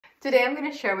Today I'm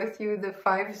going to share with you the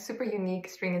 5 super unique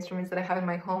string instruments that I have in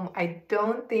my home. I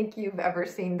don't think you've ever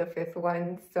seen the 5th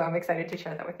one, so I'm excited to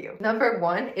share that with you. Number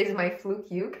 1 is my Fluke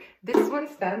uke. This one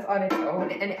stands on its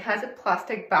own and it has a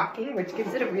plastic backing which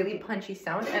gives it a really punchy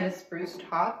sound and a spruce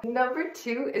top. Number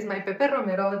 2 is my Pepe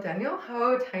Romero Daniel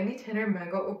Ho Tiny Tenor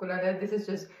Mango Ukulele. This is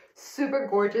just super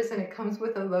gorgeous and it comes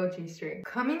with a low G string.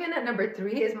 Coming in at number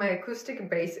 3 is my acoustic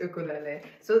bass ukulele.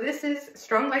 So this is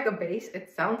strung like a bass.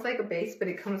 It sounds like a bass, but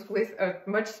it comes with a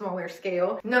much smaller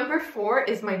scale. Number 4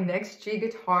 is my Next G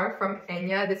guitar from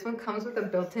Enya. This one comes with a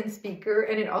built-in speaker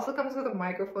and it also comes with a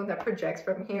microphone that projects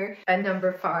from here. And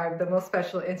number 5, the most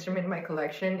special instrument in my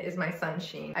collection, is my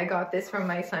Sunshine. I got this from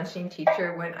my Sunshine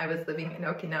teacher when I was living in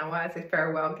Okinawa as a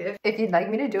farewell gift. If you'd like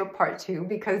me to do a part 2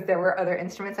 because there were other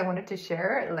instruments I wanted to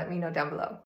share, let me know down below.